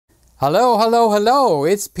Hello, hello, hello.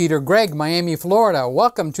 It's Peter Gregg, Miami, Florida.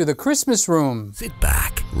 Welcome to the Christmas room. Sit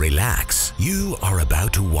back, relax. You are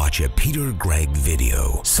about to watch a Peter Gregg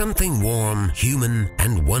video. Something warm, human,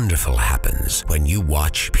 and wonderful happens when you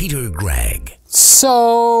watch Peter Gregg.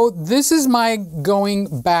 So, this is my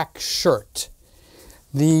going back shirt.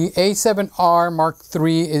 The A7R Mark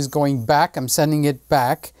III is going back. I'm sending it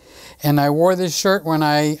back. And I wore this shirt when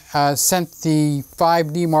I sent the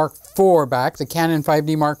 5D Mark IV back, the Canon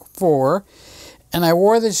 5D Mark IV. And I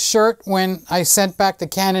wore this shirt when I sent back the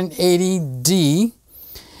Canon 80D.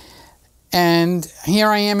 And here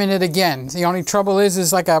I am in it again. The only trouble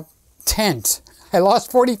is like a tent. I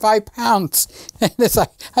lost 45 pounds. And it's like,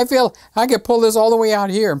 I feel I could pull this all the way out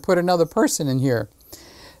here and put another person in here.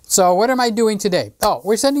 So what am I doing today? Oh,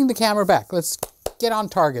 we're sending the camera back. Let's get on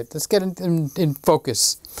target. Let's get in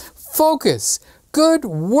focus. Focus. Good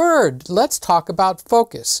word. Let's talk about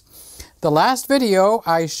focus. The last video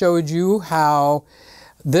I showed you how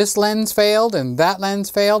this lens failed and that lens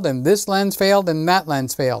failed and this lens failed and that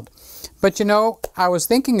lens failed. But you know, I was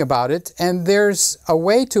thinking about it and there's a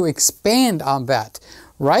way to expand on that.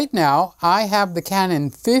 Right now, I have the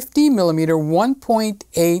Canon 50mm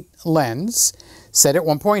 1.8 lens, set at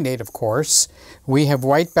 1.8 of course. We have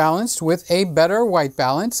white balanced with a better white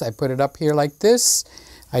balance. I put it up here like this.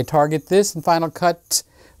 I target this in Final Cut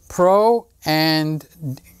Pro and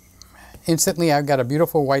instantly I've got a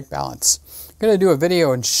beautiful white balance. I'm going to do a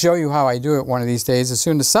video and show you how I do it one of these days as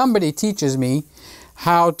soon as somebody teaches me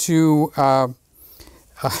how to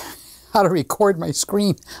record my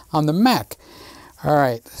screen on the Mac.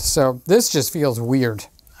 Alright, so this just feels weird.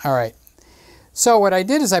 Alright, so what I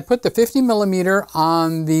did is I put the 50mm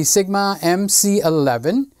on the Sigma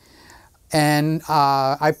MC11 and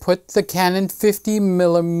I put the Canon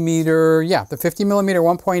 50mm, the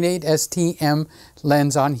 50mm 1.8 STM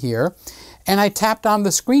lens on here. And I tapped on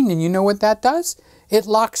the screen and you know what that does? It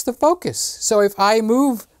locks the focus. So if I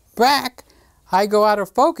move back, I go out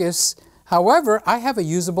of focus. However, I have a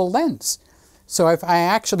usable lens. So if I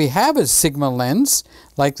actually have a Sigma lens,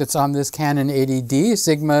 like that's on this Canon 80D,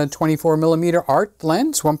 Sigma 24mm art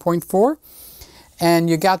lens, 1.4,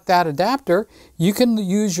 and you got that adapter, you can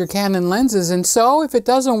use your Canon lenses. And so if it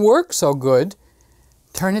doesn't work so good,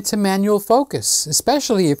 turn it to manual focus,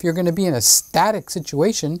 especially if you're going to be in a static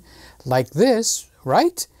situation like this,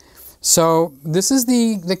 right? So this is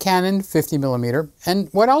the Canon 50mm. And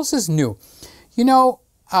what else is new? You know,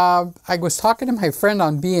 I was talking to my friend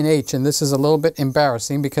on B&H, and this is a little bit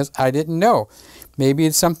embarrassing because I didn't know. Maybe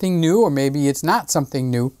it's something new or maybe it's not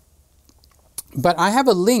something new. But I have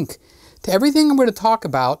a link to everything I'm going to talk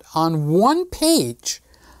about on one page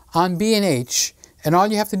on B&H, and all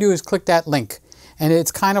you have to do is click that link. And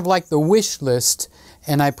it's kind of like the wish list,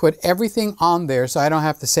 and I put everything on there so I don't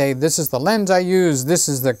have to say this is the lens I use, this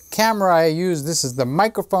is the camera I use, this is the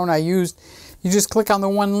microphone I used. You just click on the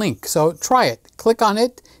one link. So try it. Click on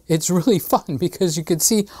it. It's really fun because you can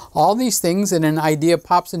see all these things and an idea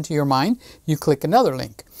pops into your mind. You click another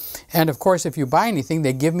link. And of course, if you buy anything,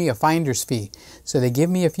 they give me a finder's fee. So they give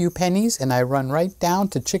me a few pennies and I run right down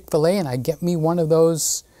to Chick-fil-A and I get me one of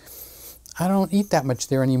those. I don't eat that much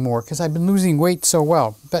there anymore because I've been losing weight so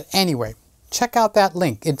well. But anyway, check out that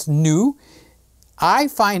link. It's new. I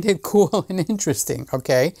find it cool and interesting,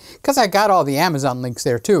 okay? Because I got all the Amazon links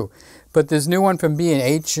there too. But this new one from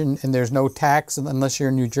B&H, and there's no tax unless you're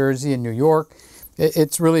in New Jersey and New York.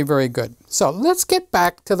 It's really very good. So let's get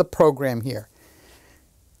back to the program here.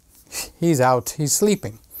 He's out. He's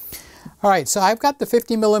sleeping. All right, so I've got the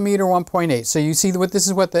 50mm 1.8. So you see what this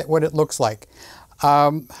is what it looks like.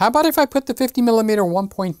 How about if I put the 50mm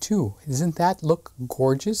 1.2? Doesn't that look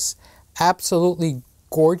gorgeous? Absolutely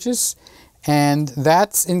gorgeous. And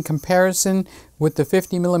that's in comparison with the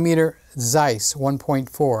 50mm Zeiss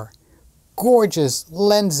 1.4. Gorgeous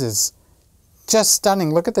lenses. Just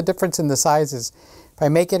stunning. Look at the difference in the sizes. If I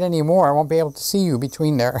make it any more, I won't be able to see you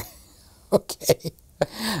between there. Okay.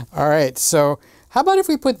 All right. So how about if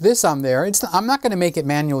we put this on there? I'm not going to make it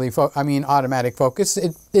manually, automatic focus.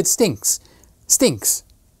 It stinks. Stinks.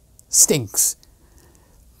 Stinks.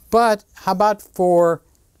 But how about for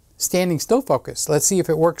standing still focus? Let's see if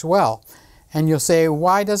it works well. And you'll say,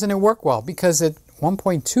 why doesn't it work well? Because at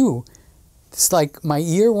 1.2, it's like my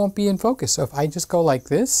ear won't be in focus. So if I just go like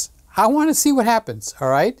this, I want to see what happens, all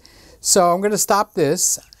right? So I'm going to stop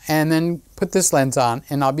this and then put this lens on,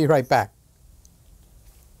 and I'll be right back.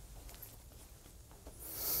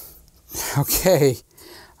 Okay,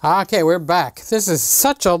 we're back. This is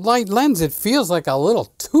such a light lens, it feels like a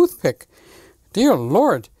little toothpick. Dear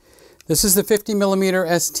Lord. This is the 50mm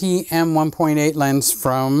STM 1.8 lens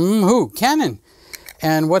from who? Canon.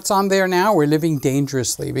 And what's on there now? We're living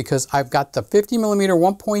dangerously, because I've got the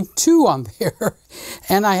 50mm 1.2 on there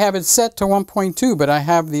and I have it set to 1.2, but I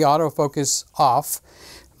have the autofocus off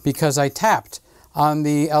because I tapped on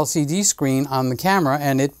the LCD screen on the camera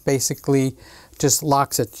and it basically just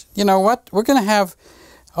locks it. You know what? We're going to have,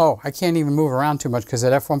 oh, I can't even move around too much because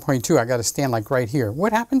at f1.2 I got to stand like right here.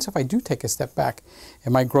 What happens if I do take a step back?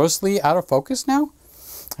 Am I grossly out of focus now?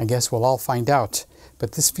 I guess we'll all find out.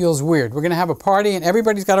 But this feels weird. We're going to have a party and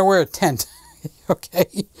everybody's got to wear a tent. Okay.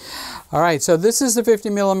 All right. So this is the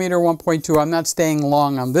 50mm 1.2. I'm not staying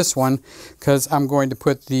long on this one because I'm going to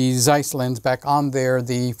put the Zeiss lens back on there,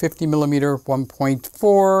 the 50mm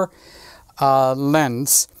 1.4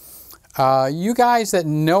 lens. You guys that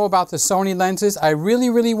know about the Sony lenses, I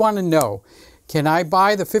really want to know. Can I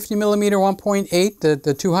buy the 50mm 1.8, the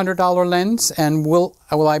 $200 lens, and will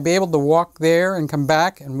I be able to walk there and come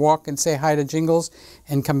back and walk and say hi to Jingles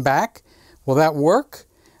and come back? Will that work?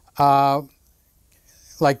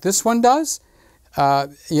 Like this one does?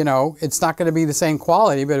 You know, it's not going to be the same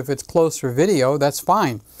quality, but if it's close for video, that's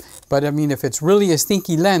fine. But I mean, if it's really a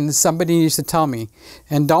stinky lens, somebody needs to tell me.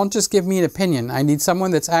 And don't just give me an opinion. I need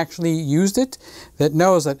someone that's actually used it, that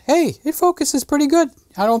knows that, hey, it focuses pretty good.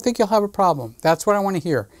 I don't think you'll have a problem. That's what I want to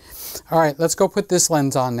hear. All right, let's go put this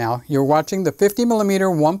lens on now. You're watching the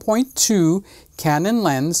 50mm 1.2 Canon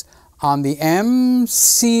lens on the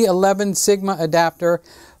MC11 Sigma adapter,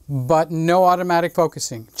 but no automatic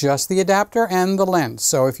focusing, just the adapter and the lens.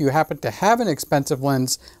 So if you happen to have an expensive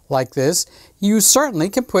lens like this, you certainly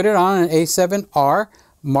can put it on an A7R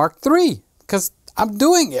Mark III, because I'm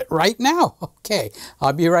doing it right now. Okay,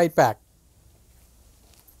 I'll be right back.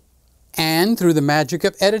 And through the magic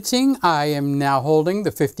of editing, I am now holding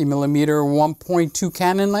the 50mm 1.2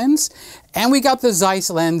 Canon lens, and we got the Zeiss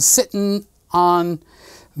lens sitting on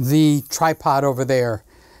the tripod over there.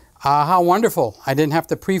 How wonderful. I didn't have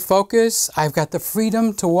to pre-focus. I've got the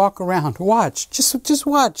freedom to walk around. Watch, just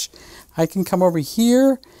watch. I can come over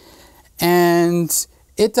here and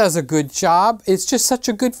it does a good job. It's just such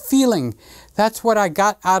a good feeling. That's what I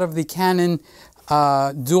got out of the Canon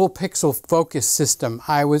dual pixel focus system.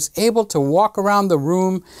 I was able to walk around the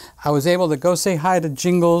room. I was able to go say hi to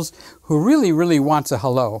Jingles, who really wants a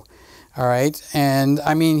hello. All right. And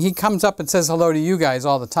I mean, he comes up and says hello to you guys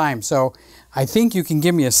all the time. So I think you can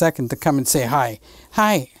give me a second to come and say hi.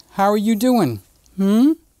 Hi, how are you doing?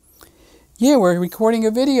 Yeah, we're recording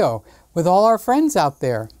a video with all our friends out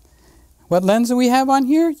there. What lens do we have on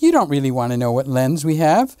here? You don't really want to know what lens we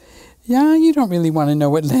have. Yeah, you don't really want to know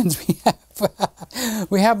what lens we have.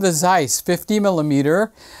 We have the Zeiss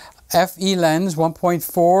 50mm FE lens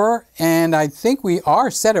 1.4, and I think we are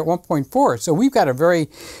set at 1.4, so we've got a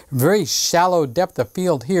very shallow depth of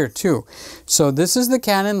field here too. So this is the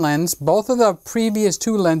Canon lens. Both of the previous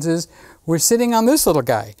two lenses were sitting on this little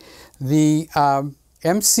guy, the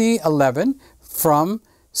MC11 from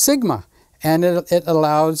Sigma, and it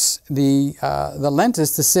allows the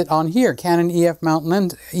lenses to sit on here. Canon EF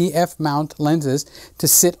mount lenses to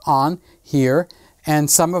sit on here.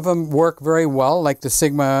 And some of them work very well, like the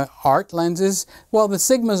Sigma Art lenses. Well, the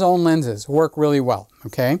Sigma's own lenses work really well,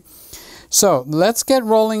 okay? So let's get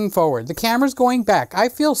rolling forward. The camera's going back. I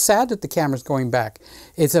feel sad that the camera's going back.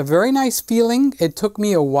 It's a very nice feeling. It took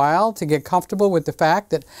me a while to get comfortable with the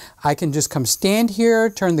fact that I can just come stand here,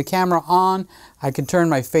 turn the camera on. I can turn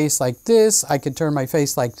my face like this. I can turn my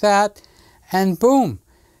face like that. And boom,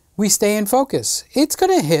 we stay in focus. It's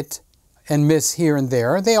going to hit and miss here and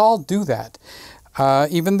there. They all do that.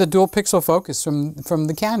 Even the dual pixel focus from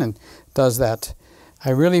the Canon does that. I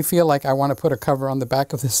really feel like I want to put a cover on the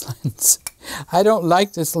back of this lens. I don't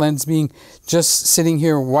like this lens being just sitting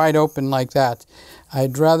here wide open like that.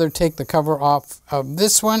 I'd rather take the cover off of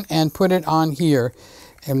this one and put it on here.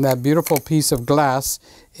 And that beautiful piece of glass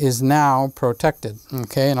is now protected.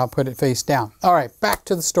 Okay, and I'll put it face down. All right, back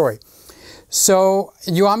to the story. So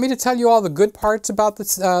you want me to tell you all the good parts about the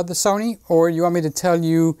Sony, or you want me to tell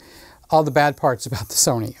you all the bad parts about the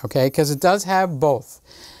Sony, okay? Because it does have both.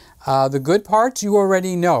 The good parts you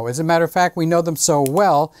already know. As a matter of fact, we know them so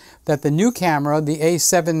well that the new camera, the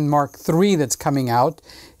A7 Mark III that's coming out,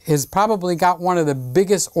 has probably got one of the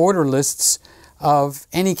biggest order lists of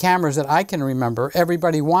any cameras that I can remember.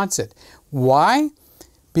 Everybody wants it. Why?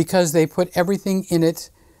 Because they put everything in it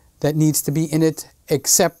that needs to be in it,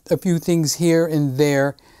 except a few things here and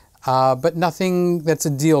there, but nothing that's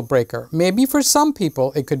a deal breaker. Maybe for some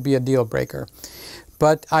people it could be a deal breaker.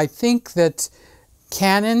 But I think that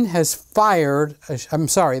Canon has fired, I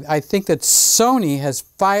think that Sony has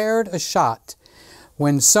fired a shot.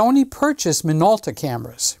 When Sony purchased Minolta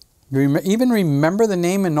cameras, Even remember the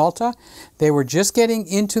name Minolta? They were just getting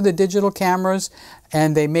into the digital cameras,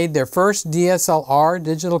 and they made their first DSLR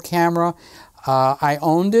digital camera. I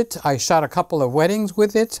owned it. I shot a couple of weddings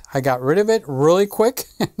with it. I got rid of it really quick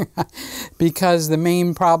because the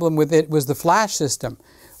main problem with it was the flash system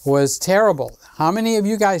was terrible. How many of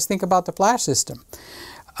you guys think about the flash system?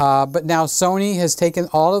 But now Sony has taken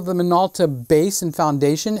all of the Minolta base and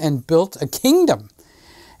foundation and built a kingdom.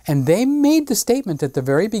 And they made the statement at the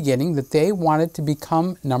very beginning that they wanted to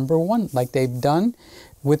become #1, like they've done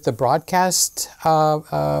with the broadcast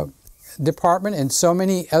department and so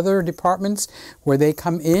many other departments where they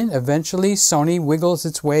come in. Eventually, Sony wiggles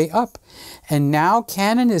its way up. And now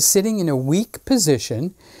Canon is sitting in a weak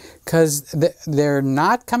position because they're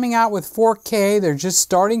not coming out with 4K. They're just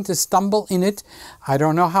starting to stumble in it. I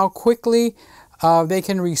don't know how quickly they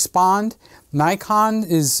can respond. Nikon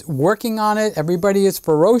is working on it. Everybody is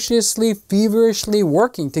ferociously, feverishly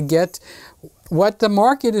working to get what the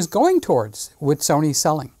market is going towards with Sony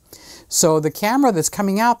selling. So the camera that's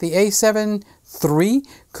coming out, the A7 III,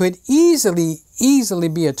 could easily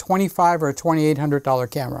be a $2,500 or a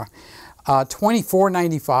 $2,800 camera,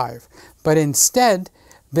 $2,495. But instead,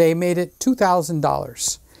 they made it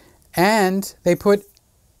 $2,000. And they put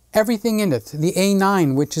everything in it. The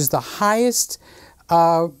A9, which is the highest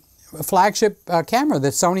flagship camera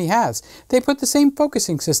that Sony has. They put the same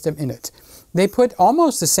focusing system in it. They put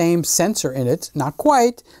almost the same sensor in it, not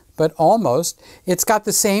quite, but almost. It's got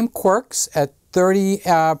the same quirks at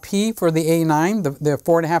 30p for the A9, the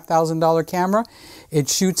 $4,500 camera. It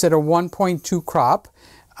shoots at a 1.2 crop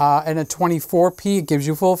and a 24p. It gives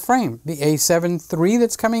you full frame. The A7 III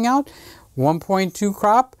that's coming out, 1.2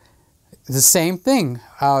 crop, the same thing,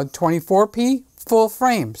 24p, full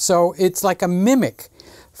frame. So it's like a mimic.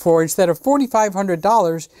 For instead of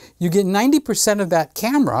 $4,500, you get 90% of that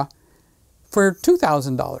camera for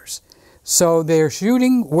 $2,000. So they're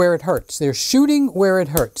shooting where it hurts. They're shooting where it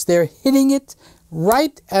hurts. They're hitting it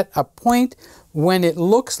right at a point when it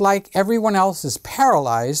looks like everyone else is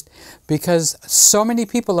paralyzed because so many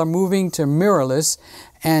people are moving to mirrorless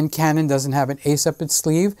and Canon doesn't have an ace up its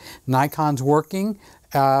sleeve. Nikon's working.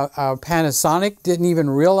 Panasonic didn't even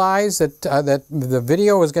realize that that the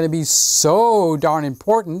video was going to be so darn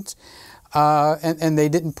important, and they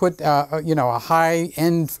didn't put you know, a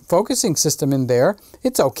high-end focusing system in there.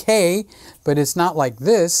 It's okay, but it's not like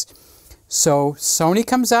this. So Sony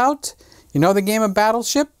comes out. You know the game of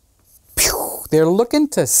Battleship? Pew! They're looking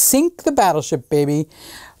to sink the battleship, baby.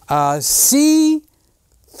 C3.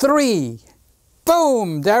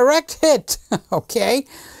 Boom! Direct hit. Okay.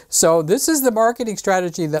 So this is the marketing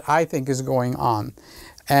strategy that I think is going on.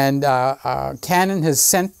 And Canon has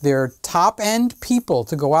sent their top-end people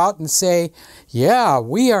to go out and say, yeah,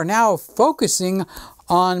 we are now focusing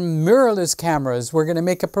on mirrorless cameras. We're going to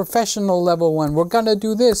make a professional level one. We're going to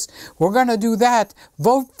do this. We're going to do that.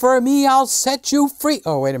 Vote for me. I'll set you free.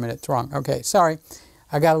 Oh, wait a minute. It's wrong. Okay, sorry.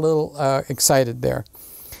 I got a little excited there.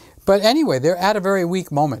 But anyway, they're at a very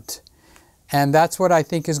weak moment. And that's what I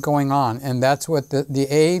think is going on. And that's what the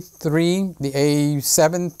A3, the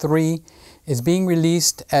A7 III is being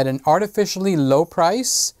released at an artificially low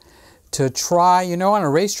price to try, you know, on a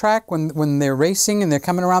racetrack when they're racing and they're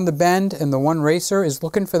coming around the bend and the one racer is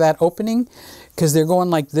looking for that opening because they're going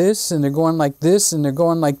like this and they're going like this and they're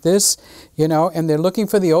going like this, you know, and they're looking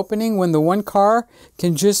for the opening when the one car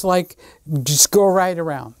can just go right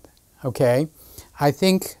around, okay? I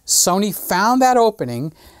think Sony found that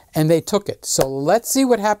opening and they took it. So let's see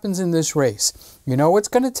what happens in this race. You know what's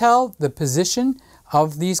going to tell the position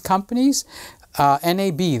of these companies?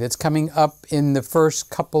 NAB, that's coming up in the first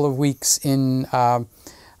couple of weeks in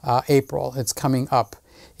April. It's coming up.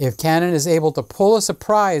 If Canon is able to pull a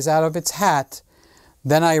surprise out of its hat,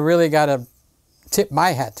 then I really got to tip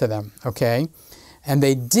my hat to them, okay? And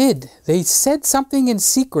they did. They said something in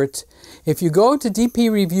secret. If you go to DP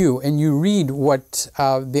Review and you read what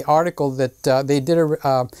the article that they did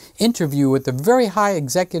an interview with the very high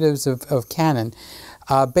executives of Canon,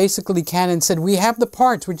 basically Canon said, we have the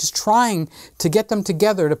parts, we're just trying to get them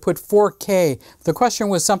together to put 4K. The question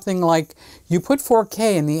was something like, you put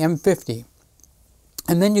 4K in the M50,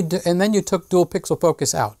 and then you took dual pixel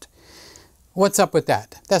focus out. What's up with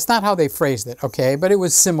that? That's not how they phrased it, okay, but it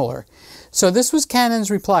was similar. So this was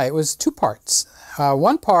Canon's reply. It was two parts.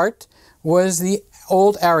 One part was the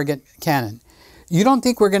old arrogant Canon. You don't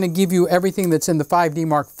think we're going to give you everything that's in the 5D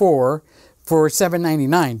Mark IV for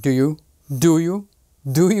 $799, do you? Do you?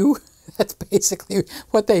 Do you? That's basically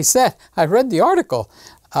what they said. I read the article.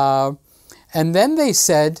 And then they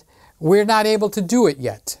said, we're not able to do it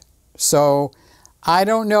yet. So I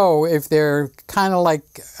don't know if they're kind of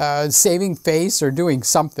like saving face or doing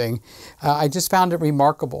something. I just found it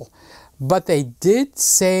remarkable. But they did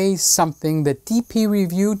say something that DP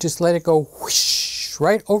Review just let it go whoosh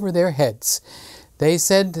right over their heads. They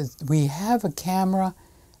said that we have a camera,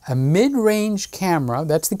 a mid-range camera.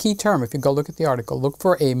 That's the key term. If you go look at the article, look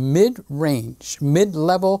for a mid-range,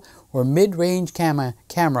 mid-level or mid-range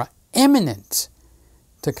camera imminent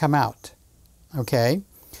to come out. Okay?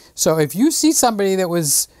 So if you see somebody that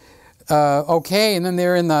was okay and then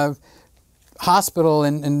they're in the hospital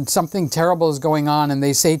and something terrible is going on and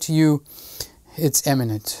they say to you, it's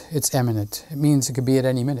imminent, it's imminent. It means it could be at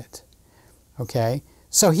any minute. Okay?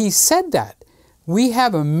 So he said that. We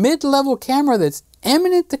have a mid-level camera that's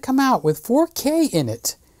imminent to come out with 4K in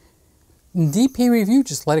it. And DP Review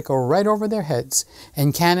just let it go right over their heads.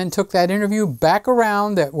 And Canon took that interview back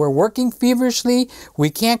around that we're working feverishly, we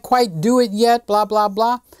can't quite do it yet, blah, blah,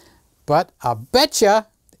 blah. But I'll betcha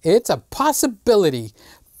it's a possibility.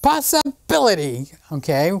 Possibility.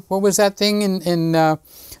 Okay, what was that thing in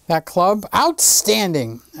that club?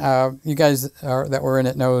 Outstanding. You guys that were in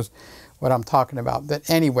it knows what I'm talking about. But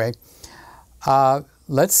anyway,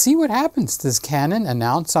 let's see what happens. Does Canon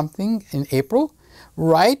announce something in April,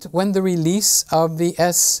 right when the release of the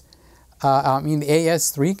the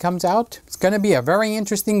AS3 comes out? It's going to be a very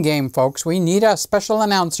interesting game, folks. We need a special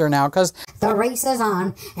announcer now because the race is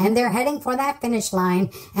on and they're heading for that finish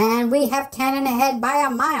line, and we have Canon ahead by a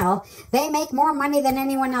mile. They make more money than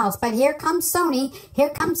anyone else, but here comes Sony. Here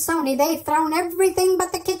comes Sony. They've thrown everything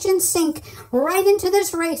but the kitchen sink right into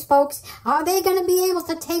this race, folks. Are they going to be able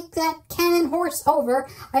to take that Canon horse over?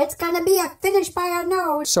 It's going to be a finish by a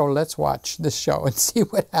nose. So let's watch this show and see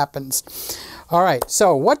what happens. All right,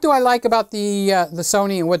 so what do I like about the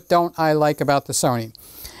Sony and what don't I like about the Sony?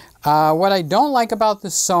 What I don't like about the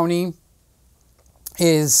Sony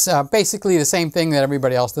is basically the same thing that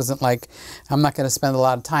everybody else doesn't like. I'm not going to spend a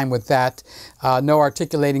lot of time with that. No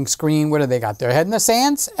articulating screen. What do they got? Their head in the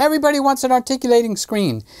sands? Everybody wants an articulating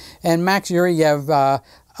screen. And Max Yuryev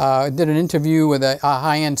did an interview with a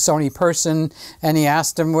high-end Sony person, and he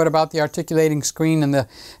asked him, what about the articulating screen? And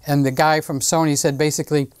the guy from Sony said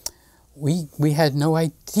basically, we had no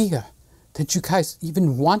idea that you guys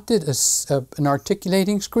even wanted an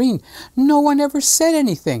articulating screen. No one ever said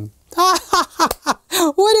anything.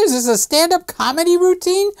 What is this, a stand-up comedy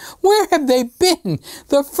routine? Where have they been?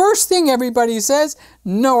 The first thing everybody says,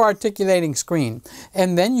 no articulating screen.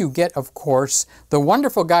 And then you get, of course, the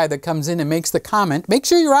wonderful guy that comes in and makes the comment. Make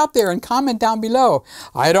sure you're out there and comment down below.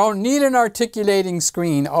 I don't need an articulating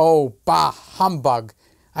screen. Oh, bah, humbug.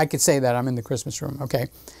 I could say that. I'm in the Christmas room. Okay.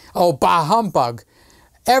 Oh, bah, humbug.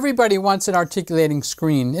 Everybody wants an articulating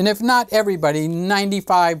screen. And if not everybody,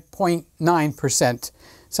 95.9%.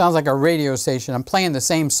 Sounds like a radio station. I'm playing the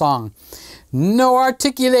same song. No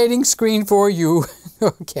articulating screen for you.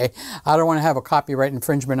 Okay, I don't want to have a copyright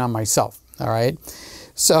infringement on myself. All right.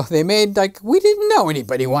 So they made like, we didn't know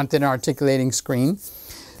anybody wanted an articulating screen.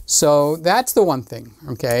 So that's the one thing.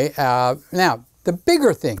 Okay. Now, the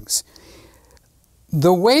bigger things.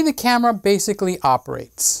 The way the camera basically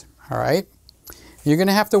operates. All right. You're going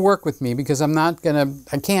to have to work with me because I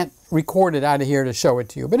can't record it out of here to show it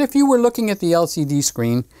to you. But if you were looking at the LCD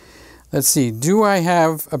screen, let's see, do I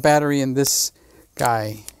have a battery in this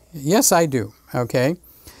guy? Yes, I do. Okay.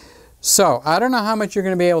 So I don't know how much you're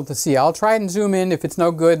going to be able to see. I'll try and zoom in. If it's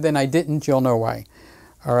no good, then I didn't. You'll know why.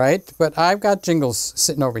 All right. But I've got Jingles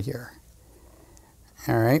sitting over here.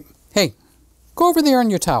 All right. Hey, go over there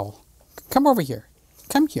on your towel. Come over here.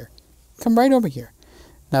 Come here. Come right over here.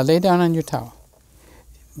 Now lay down on your towel.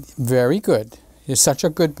 Very good. You're such a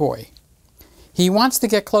good boy. He wants to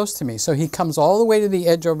get close to me, so he comes all the way to the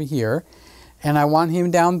edge over here, and I want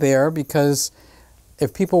him down there because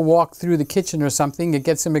if people walk through the kitchen or something, it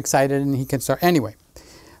gets him excited and he can start. Anyway,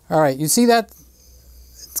 all right, you see that?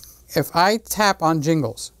 If I tap on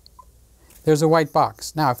Jingles, there's a white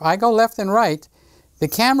box. Now, if I go left and right, the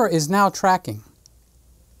camera is now tracking.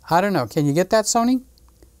 I don't know. Can you get that, Sony?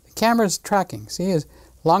 The camera is tracking. See, as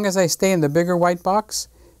long as I stay in the bigger white box,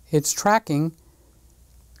 it's tracking.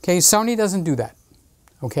 Okay, Sony doesn't do that.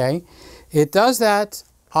 Okay, it does that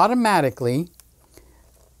automatically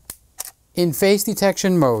in face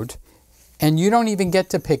detection mode, and you don't even get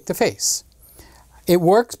to pick the face. It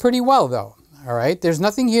works pretty well though. All right, there's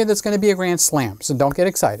nothing here that's going to be a grand slam, so don't get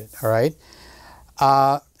excited. All right.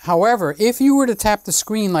 However, if you were to tap the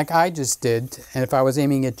screen like I just did, and if I was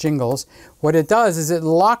aiming at Jingles, what it does is it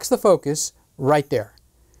locks the focus right there.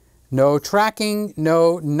 No tracking,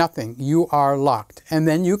 no nothing. You are locked. And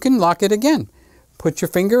then you can lock it again. Put your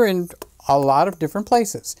finger in a lot of different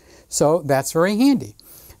places. So that's very handy.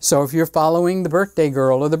 So if you're following the birthday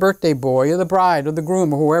girl or the birthday boy or the bride or the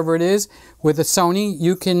groom or whoever it is with a Sony,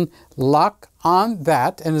 you can lock on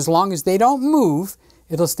that, and as long as they don't move,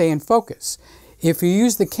 it'll stay in focus. If you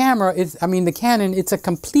use the camera, the Canon, it's a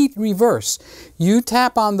complete reverse. You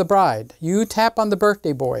tap on the bride, you tap on the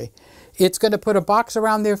birthday boy, it's going to put a box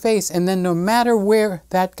around their face, and then no matter where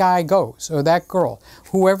that guy goes or that girl,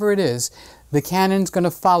 whoever it is, the Canon's going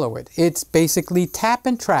to follow it. It's basically tap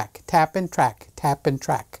and track, tap and track, tap and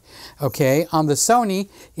track. Okay, on the Sony,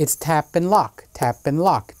 it's tap and lock, tap and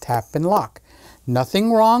lock, tap and lock.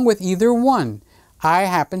 Nothing wrong with either one. I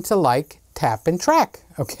happen to like tap and track,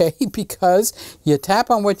 okay, because you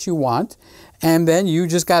tap on what you want, and then you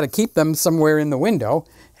just got to keep them somewhere in the window,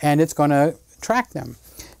 and it's going to track them.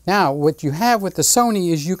 Now, what you have with the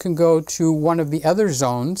Sony is you can go to one of the other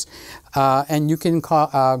zones, and you can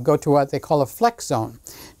go to what they call a flex zone.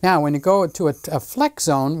 Now, when you go to a flex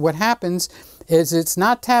zone, what happens is it's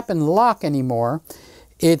not tap and lock anymore.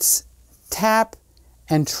 It's tap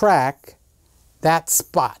and track that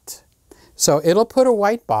spot. So it'll put a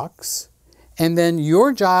white box, and then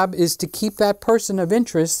your job is to keep that person of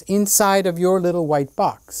interest inside of your little white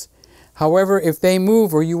box. However, if they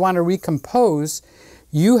move or you want to recompose,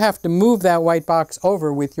 you have to move that white box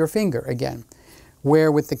over with your finger again.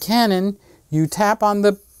 Where with the Canon, you tap on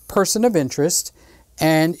the person of interest,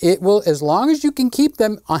 and it will, as long as you can keep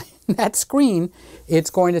them on that screen, it's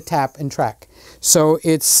going to tap and track. So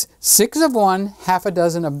it's 6 of one, half a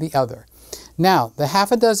dozen of the other. Now, the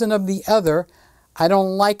half a dozen of the other, I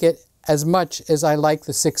don't like it as much as I like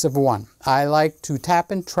the 6 of one. I like to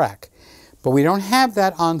tap and track. But we don't have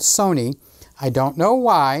that on Sony. I don't know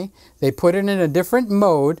why. They put it in a different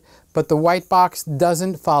mode, but the white box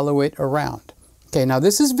doesn't follow it around. Okay, now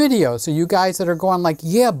this is video, so you guys that are going like,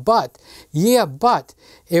 yeah, but,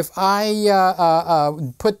 if I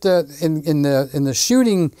put in the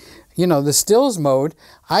shooting, you know, the stills mode,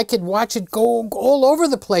 I could watch it go all over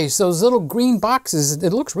the place. Those little green boxes,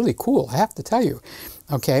 it looks really cool, I have to tell you.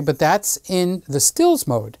 Okay, but that's in the stills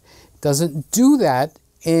mode. It doesn't do that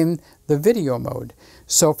in the video mode.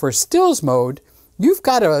 So for stills mode, you've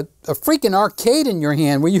got a freaking arcade in your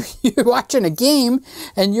hand where you're watching a game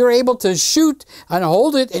and you're able to shoot and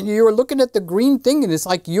hold it, and you're looking at the green thing, and it's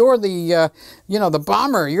like you're the, the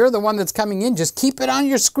bomber. You're the one that's coming in. Just keep it on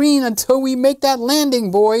your screen until we make that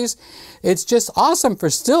landing, boys. It's just awesome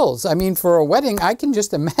for stills. I mean, for a wedding, I can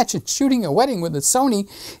just imagine shooting a wedding with a Sony.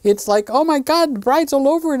 It's like, oh my God, the bride's all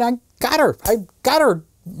over, and I got her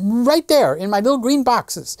right there in my little green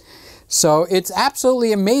boxes. So it's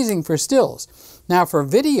absolutely amazing for stills. Now for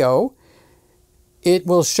video, it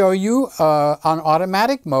will show you on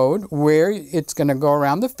automatic mode where it's going to go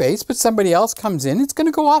around the face, but somebody else comes in, it's going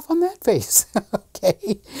to go off on that face.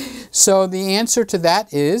 Okay, so the answer to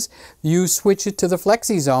that is you switch it to the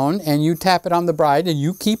flexi zone and you tap it on the bride, and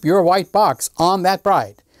you keep your white box on that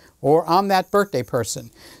bride or on that birthday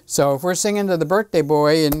person. So if we're singing to the birthday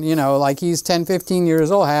boy and, you know, like he's 10, 15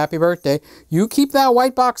 years old, happy birthday, you keep that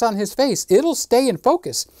white box on his face. It'll stay in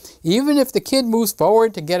focus. Even if the kid moves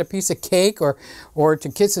forward to get a piece of cake or to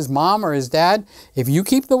kiss his mom or his dad, if you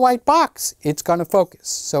keep the white box, it's going to focus.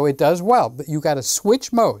 So it does well, but you got to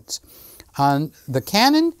switch modes. On the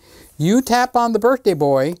Canon, you tap on the birthday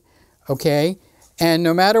boy, okay, and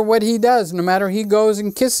no matter what he does, no matter he goes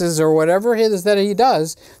and kisses or whatever it is that he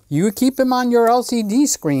does, you keep him on your LCD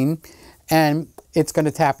screen and it's going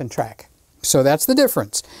to tap and track. So that's the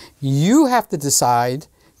difference. You have to decide,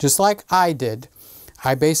 just like I did.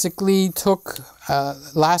 I basically took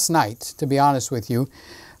last night, to be honest with you,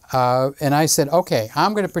 and I said, okay,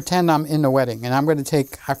 I'm going to pretend I'm in the wedding, and I'm going to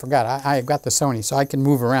take, I forgot, I got the Sony, so I can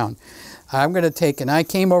move around. I'm going to take, and I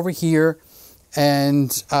came over here,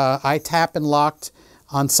 and I tap and locked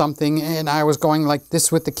on something, and I was going like this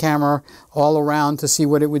with the camera all around to see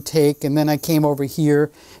what it would take, and then I came over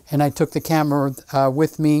here and I took the camera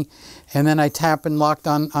with me, and then I tapped and locked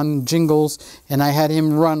on Jingles, and I had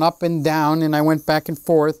him run up and down, and I went back and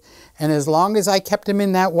forth, and as long as I kept him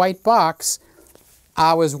in that white box,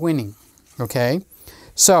 I was winning. Okay,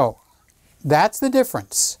 so that's the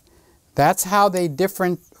difference. That's how they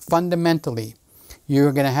differ fundamentally.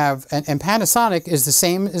 You're going to have, and Panasonic is the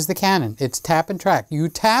same as the Canon. It's tap and track. You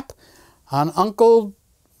tap on Uncle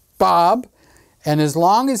Bob, and as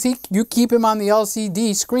long as you keep him on the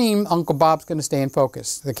LCD screen, Uncle Bob's going to stay in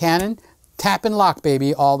focus. The Canon, tap and lock,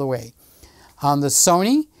 baby, all the way. On the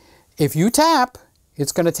Sony, if you tap,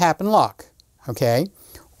 it's going to tap and lock, okay?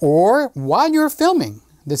 Or while you're filming,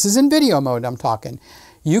 this is in video mode I'm talking,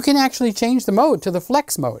 you can actually change the mode to the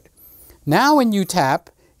flex mode. Now when you tap,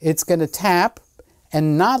 it's going to tap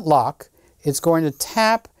and not lock. It's going to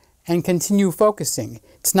tap and continue focusing.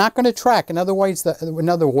 It's not going to track. In other words, I'm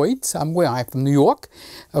from New York.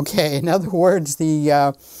 Okay, in other words,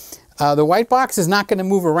 the white box is not going to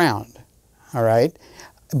move around. All right,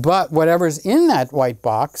 but whatever's in that white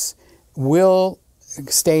box will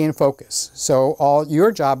stay in focus. So all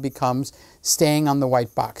your job becomes staying on the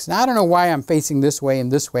white box. Now, I don't know why I'm facing this way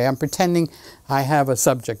and this way. I'm pretending I have a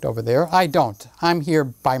subject over there. I don't. I'm here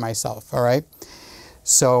by myself, all right?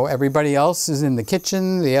 So everybody else is in the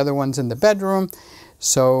kitchen. The other one's in the bedroom.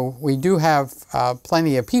 So we do have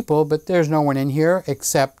plenty of people, but there's no one in here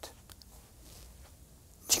except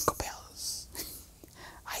Jingle Bells.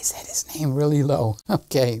 I said his name really low.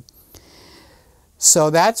 Okay. So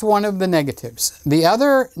that's one of the negatives. The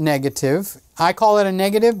other negative, I call it a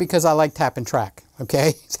negative because I like tap and track,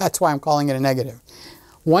 okay? That's why I'm calling it a negative.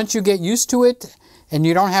 Once you get used to it and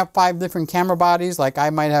you don't have 5 different camera bodies, like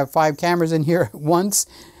I might have 5 cameras in here at once,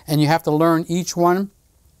 and you have to learn each one,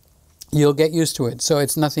 you'll get used to it. So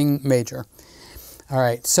it's nothing major. All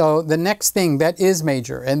right, so the next thing that is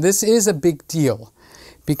major, and this is a big deal,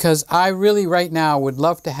 because I really right now would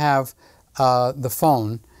love to have the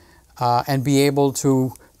phone and be able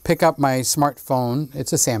to pick up my smartphone,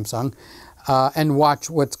 it's a Samsung, and watch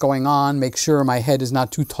what's going on, make sure my head is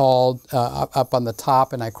not too tall up on the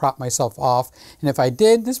top and I crop myself off. And if I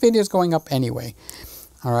did, this video is going up anyway.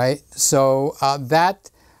 All right, so that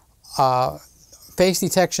face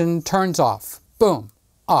detection turns off. Boom,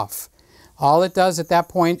 off. All it does at that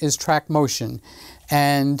point is track motion.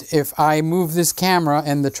 And if I move this camera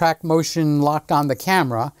and the track motion locked on the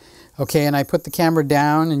camera, okay, and I put the camera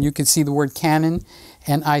down and you can see the word Canon,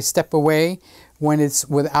 and I step away, when it's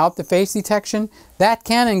without the face detection, that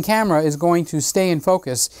Canon camera is going to stay in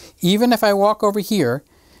focus. Even if I walk over here,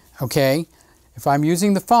 okay, if I'm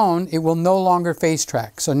using the phone, it will no longer face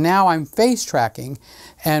track. So now I'm face tracking,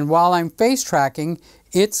 and while I'm face tracking,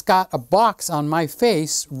 it's got a box on my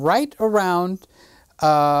face right around,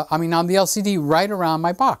 on the LCD right around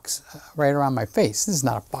my box, right around my face. This is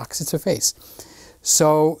not a box, it's a face.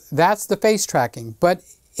 So that's the face tracking, but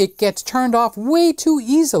it gets turned off way too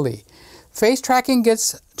easily. Face tracking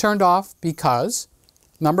gets turned off because,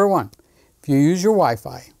 number one, if you use your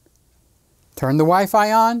Wi-Fi, turn the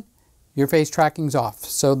Wi-Fi on, your face tracking's off,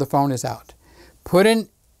 so the phone is out. Put in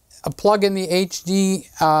a plug in the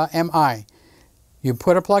HDMI. You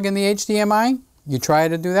put a plug in the HDMI, you try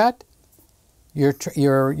to do that,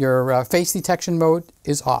 your face detection mode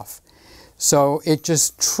is off. So it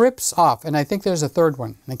just trips off, and I think there's a third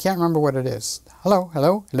one. I can't remember what it is. Hello,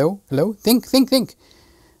 hello, hello, hello, think, think, think.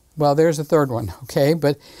 Well, there's a third one, okay?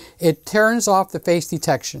 But it turns off the face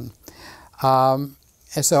detection.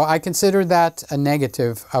 So I consider that a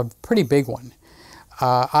negative, a pretty big one.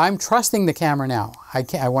 I'm trusting the camera now.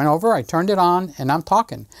 I went over, I turned it on, and I'm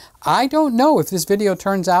talking. I don't know if this video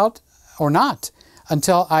turns out or not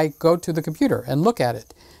until I go to the computer and look at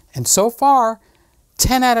it. And so far,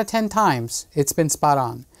 10 out of 10 times, it's been spot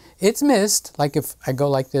on. It's missed, like if I go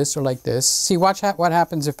like this or like this. See, watch what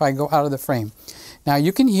happens if I go out of the frame. Now,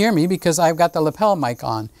 you can hear me because I've got the lapel mic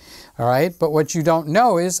on, all right? But what you don't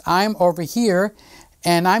know is I'm over here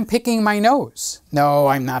and I'm picking my nose. No,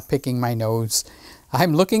 I'm not picking my nose.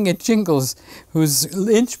 I'm looking at Jingles, who's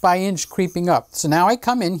inch by inch creeping up. So now I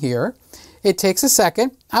come in here. It takes a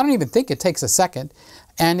second. I don't even think it takes a second.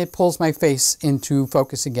 And it pulls my face into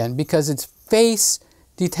focus again because it's face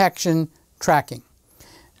detection tracking.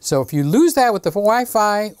 So if you lose that with the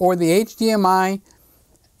Wi-Fi or the HDMI,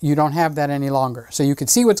 you don't have that any longer. So you can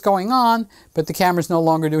see what's going on, but the camera's no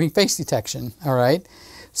longer doing face detection, all right?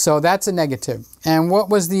 So that's a negative. And what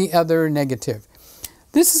was the other negative?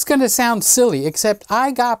 This is going to sound silly, except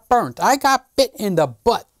I got burnt. I got bit in the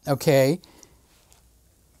butt, okay?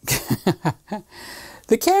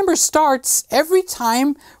 The camera starts every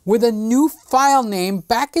time with a new file name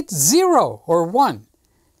back at 0 or 1,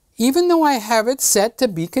 even though I have it set to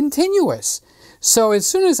be continuous. So as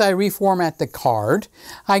soon as I reformat the card,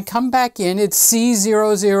 I come back in, it's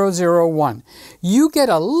C0001. You get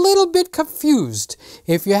a little bit confused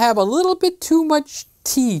if you have a little bit too much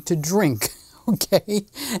tea to drink, okay?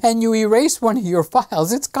 And you erase one of your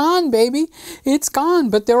files. It's gone, baby. It's gone,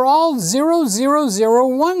 but they're all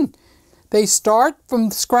 0001. They start from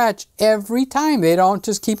scratch every time. They don't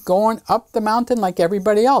just keep going up the mountain like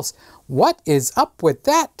everybody else. What is up with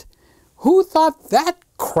that? Who thought that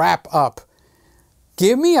crap up?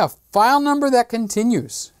 Give me a file number that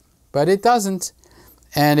continues, but it doesn't.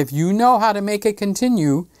 And if you know how to make it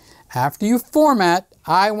continue, after you format,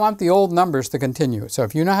 I want the old numbers to continue. So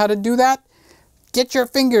if you know how to do that, get your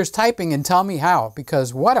fingers typing and tell me how,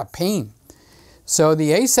 because what a pain. So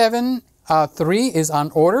the A7 III is on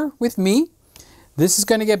order with me. This is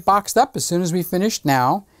going to get boxed up as soon as we finish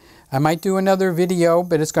now. I might do another video,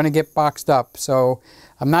 but it's going to get boxed up. So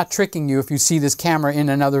I'm not tricking you if you see this camera in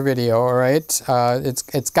another video, all right?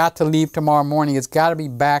 It's got to leave tomorrow morning. It's got to be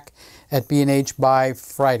back at B&H by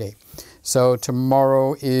Friday. So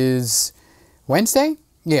tomorrow is Wednesday?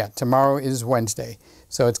 Yeah, tomorrow is Wednesday.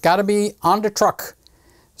 So it's got to be on the truck.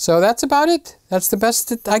 So that's about it. That's the best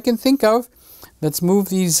that I can think of. Let's move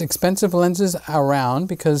these expensive lenses around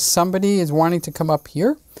because somebody is wanting to come up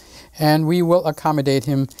here, and we will accommodate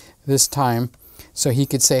him this time so he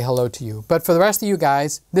could say hello to you. But for the rest of you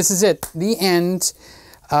guys, this is it, the end.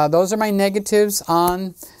 Those are my negatives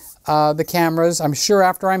on the cameras. I'm sure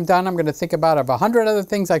after I'm done, I'm going to think about 100 other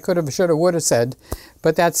things I could have, should have, would have said.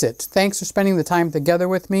 But that's it. Thanks for spending the time together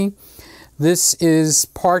with me. This is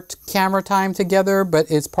part camera time together, but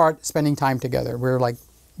it's part spending time together. We're like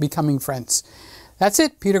becoming friends. That's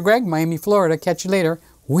it. Peter Gregg, Miami, Florida. Catch you later.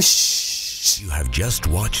 Whoosh. You have just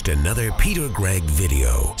watched another Peter Gregg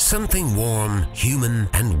video. Something warm, human,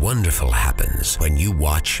 and wonderful happens when you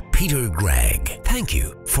watch Peter Gregg. Thank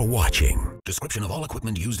you for watching. Description of all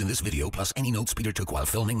equipment used in this video, plus any notes Peter took while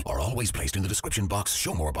filming, are always placed in the description box,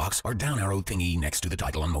 show more box, or down arrow thingy next to the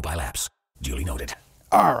title on mobile apps. Duly noted.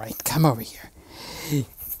 All right, come over here.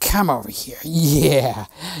 Come over here. Yeah,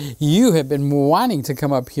 you have been wanting to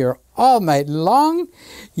come up here all night long.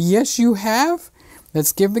 Yes, you have.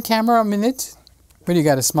 Let's give the camera a minute. What, do you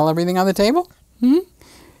got to smell everything on the table? You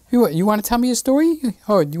want to tell me a story?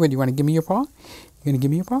 Oh, you want to give me your paw? You going to give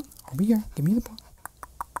me your paw? Over here. Give me the paw.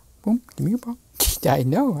 Boom. Give me your paw. I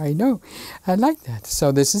know. I like that.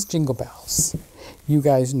 So this is Jingle Bells. You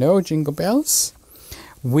guys know Jingle Bells.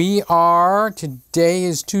 Today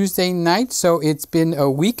is Tuesday night, so it's been a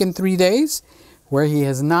week and 3 days where he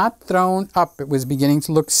has not thrown up. It was beginning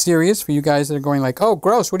to look serious for you guys that are going like, oh,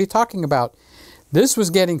 gross, what are you talking about? This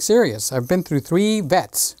was getting serious. I've been through 3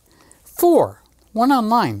 vets. 4. 1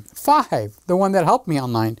 online. 5. The one that helped me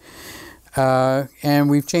online. And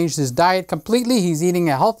we've changed his diet completely. He's eating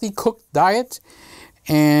a healthy cooked diet.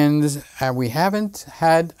 And we haven't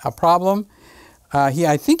had a problem.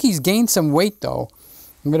 I think he's gained some weight though.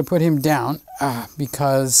 I'm going to put him down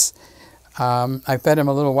because I fed him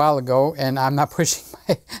a little while ago, and I'm not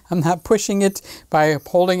pushing it by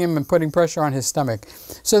holding him and putting pressure on his stomach.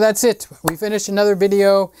 So that's it. We finished another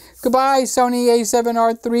video. Goodbye, Sony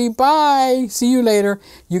A7R III. Bye. See you later.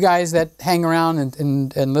 You guys that hang around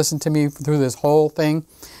and listen to me through this whole thing,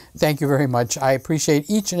 thank you very much. I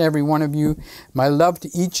appreciate each and every one of you. My love to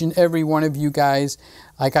each and every one of you guys.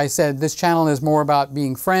 Like I said, this channel is more about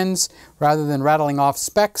being friends rather than rattling off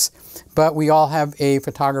specs, but we all have a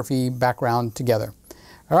photography background together.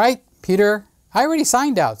 All right, Peter, I already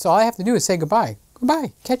signed out, so all I have to do is say goodbye.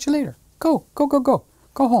 Goodbye. Catch you later. Go, go, go, go.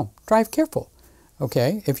 Go home. Drive careful.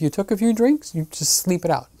 Okay, if you took a few drinks, you just sleep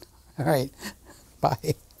it out. All right,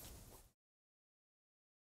 bye.